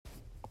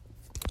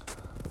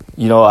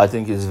I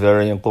think it's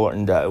very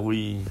important that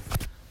we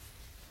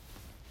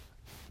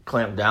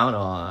clamp down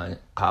on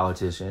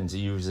politicians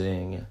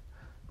using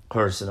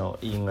personal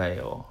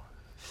email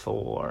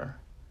for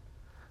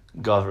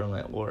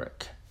government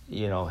work.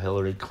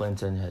 Hillary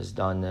Clinton has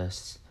done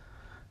this,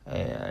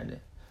 and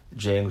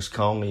James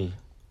Comey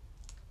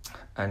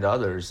and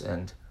others,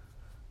 and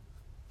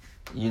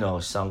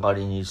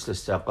somebody needs to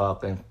step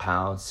up and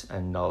pounce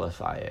and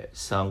nullify it.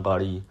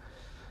 Somebody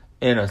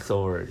in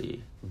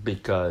authority,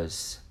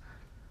 because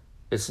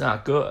it's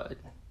not good.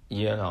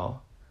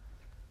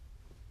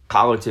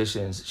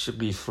 Politicians should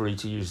be free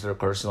to use their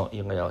personal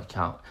email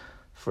account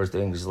for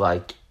things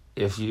like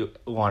if you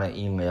want to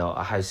email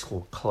a high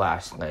school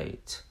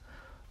classmate,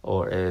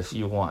 or if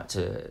you want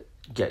to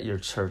get your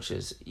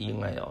church's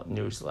email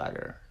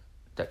newsletter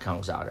that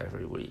comes out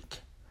every week.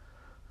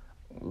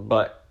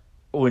 But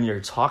when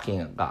you're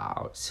talking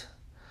about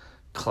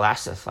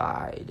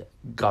classified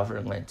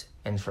government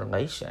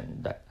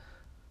information that,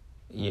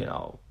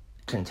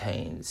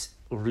 contains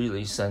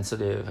really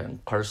sensitive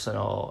and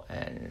personal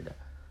and,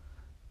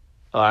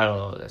 I don't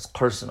know if it's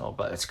personal,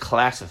 but it's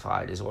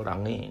classified is what I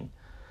mean.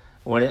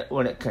 When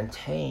it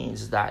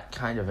contains that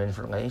kind of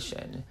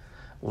information,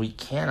 we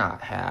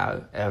cannot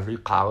have every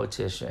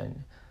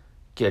politician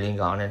getting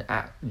on an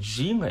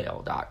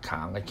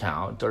gmail.com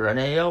account or an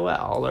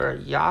AOL or a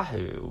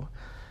Yahoo.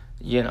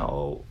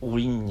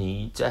 We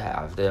need to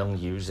have them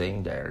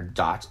using their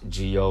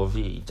 .gov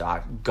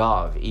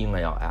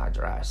email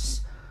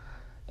address.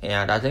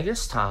 And I think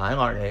it's time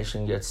our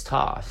nation gets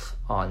tough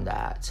on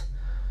that.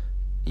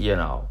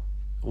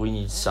 We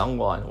need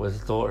someone with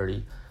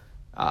authority.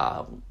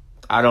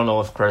 I don't know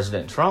if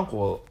President Trump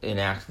will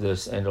enact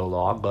this into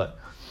law, but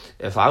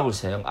if I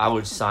was him, I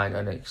would sign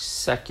an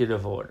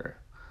executive order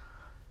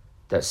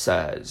that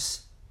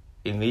says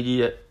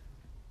immediate,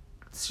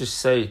 let's just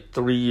say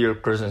 3-year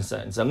prison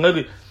sentence. And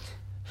maybe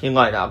he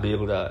might not be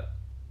able to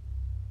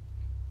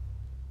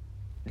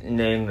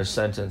name the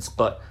sentence,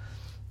 but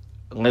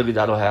maybe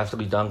that'll have to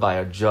be done by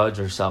a judge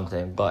or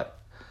something. But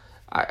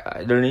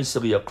there needs to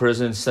be a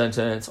prison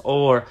sentence,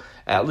 or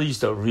at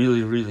least a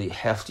really, really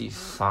hefty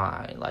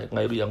fine, like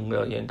maybe $1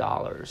 million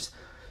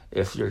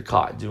if you're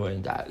caught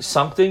doing that.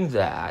 Something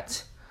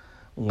that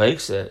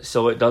makes it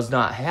so it does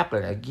not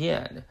happen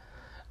again,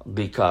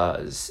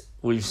 because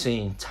we've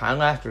seen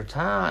time after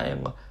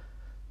time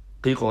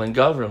people in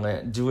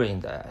government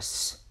doing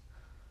this.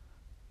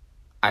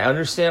 I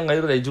understand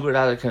maybe they do it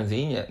out of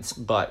convenience,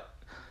 but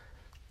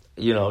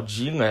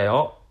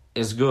Gmail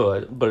is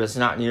good, but it's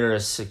not near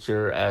as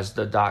secure as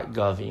the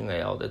 .gov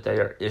email that they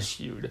are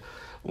issued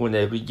when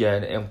they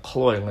begin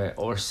employment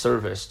or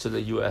service to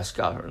the U.S.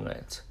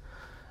 government.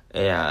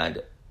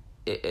 And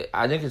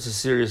I think it's a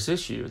serious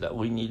issue that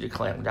we need to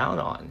clamp down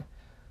on.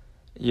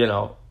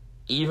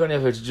 Even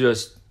if it's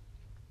just,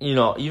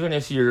 even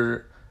if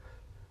you're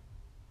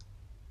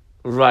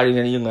writing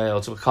an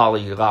email to a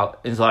colleague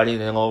about inviting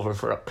them over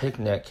for a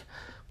picnic,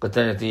 but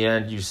then at the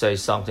end you say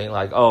something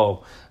like,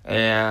 oh,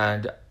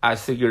 and I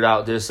figured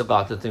out this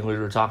about the thing we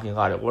were talking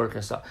about at work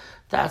and stuff.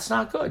 That's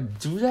not good.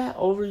 Do that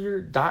over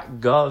your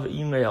 .gov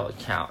email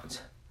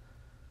account.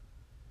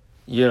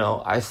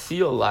 I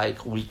feel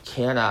like we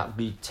cannot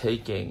be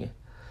taking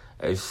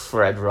a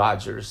Fred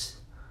Rogers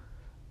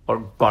or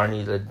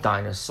Barney the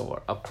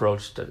Dinosaur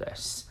approach to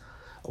this.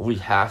 We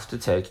have to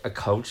take a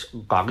Coach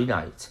Bobby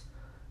Knight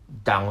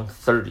down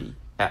 30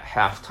 at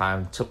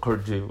halftime to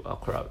Purdue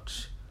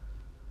approach.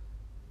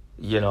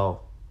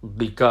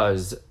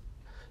 Because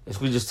if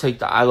we just take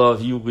the I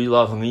love you, we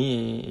love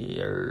me,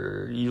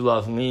 or you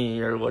love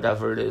me, or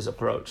whatever it is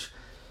approach,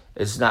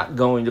 it's not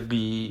going to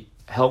be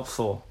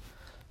helpful.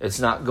 It's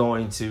not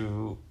going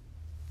to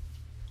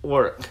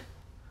work.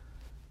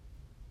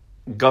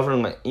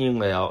 Government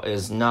email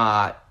is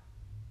not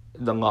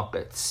the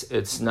Muppets.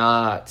 It's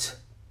not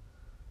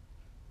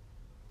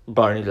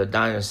Barney the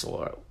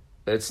Dinosaur.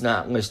 It's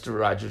not Mr.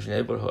 Rogers'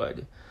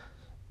 Neighborhood.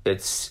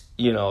 It's,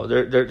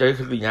 there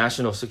could be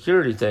national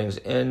security things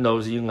in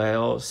those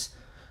emails,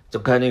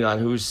 depending on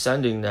who's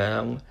sending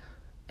them,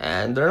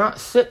 and they're not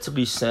fit to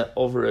be sent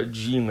over a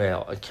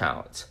Gmail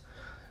account.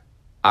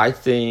 I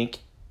think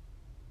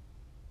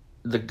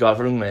the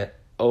government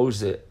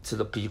owes it to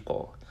the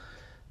people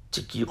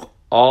to keep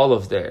all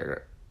of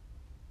their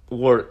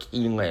work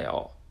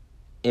email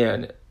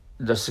in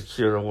the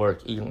secure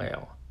work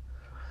email.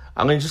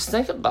 I mean, just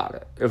think about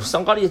it. If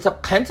somebody at the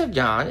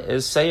Pentagon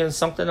is saying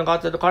something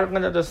about the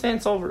Department of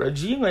Defense over a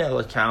Gmail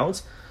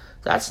account,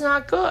 that's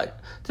not good.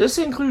 This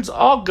includes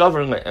all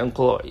government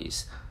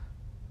employees.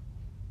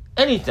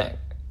 Anything.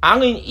 I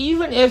mean,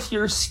 even if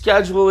you're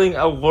scheduling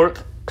a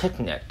work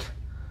picnic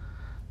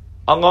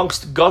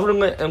amongst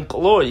government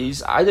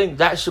employees, I think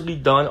that should be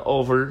done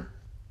over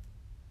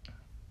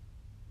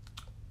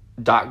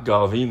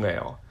 .gov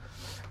email.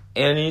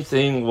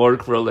 Anything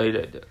work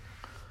related.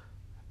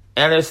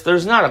 And if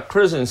there's not a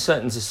prison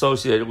sentence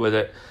associated with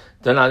it,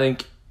 then I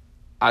think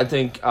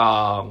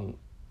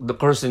the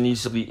person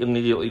needs to be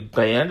immediately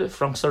banned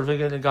from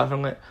serving in the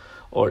government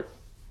or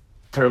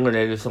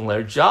terminated from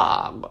their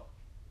job.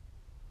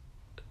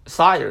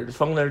 fired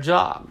from their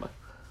job.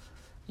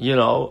 You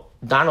know,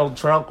 Donald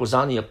Trump was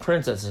on The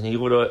Apprentice, and he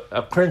would have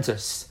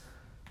apprentice.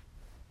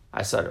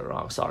 I said it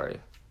wrong, sorry.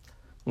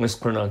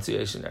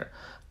 Mispronunciation there.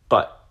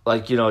 But,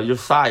 like, you know, you're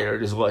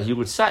fired is what he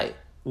would say.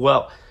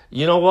 Well,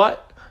 you know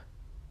what?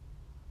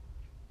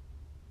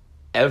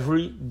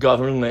 Every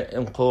government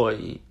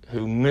employee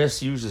who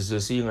misuses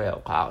this email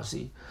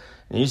policy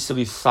needs to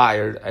be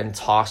fired and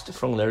tossed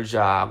from their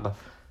job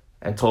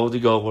and told to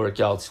go work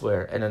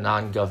elsewhere in a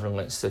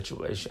non-government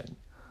situation.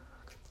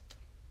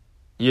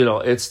 You know,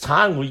 it's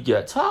time we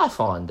get tough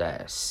on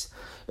this.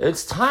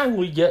 It's time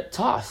we get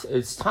tough.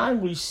 It's time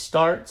we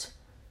start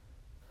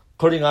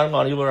putting our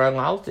money where our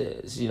mouth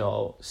is, you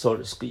know, so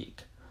to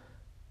speak.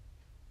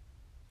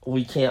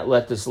 We can't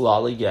let this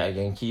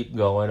lollygagging keep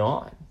going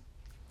on.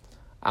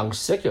 I'm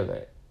sick of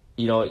it.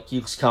 You know, it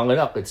keeps coming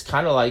up. It's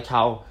kind of like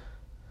how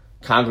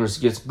Congress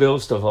gets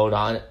bills to vote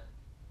on,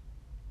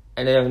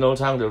 and they have no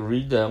time to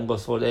read them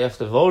before they have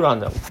to vote on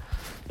them.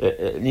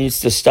 It needs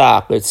to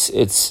stop.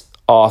 It's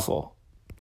awful.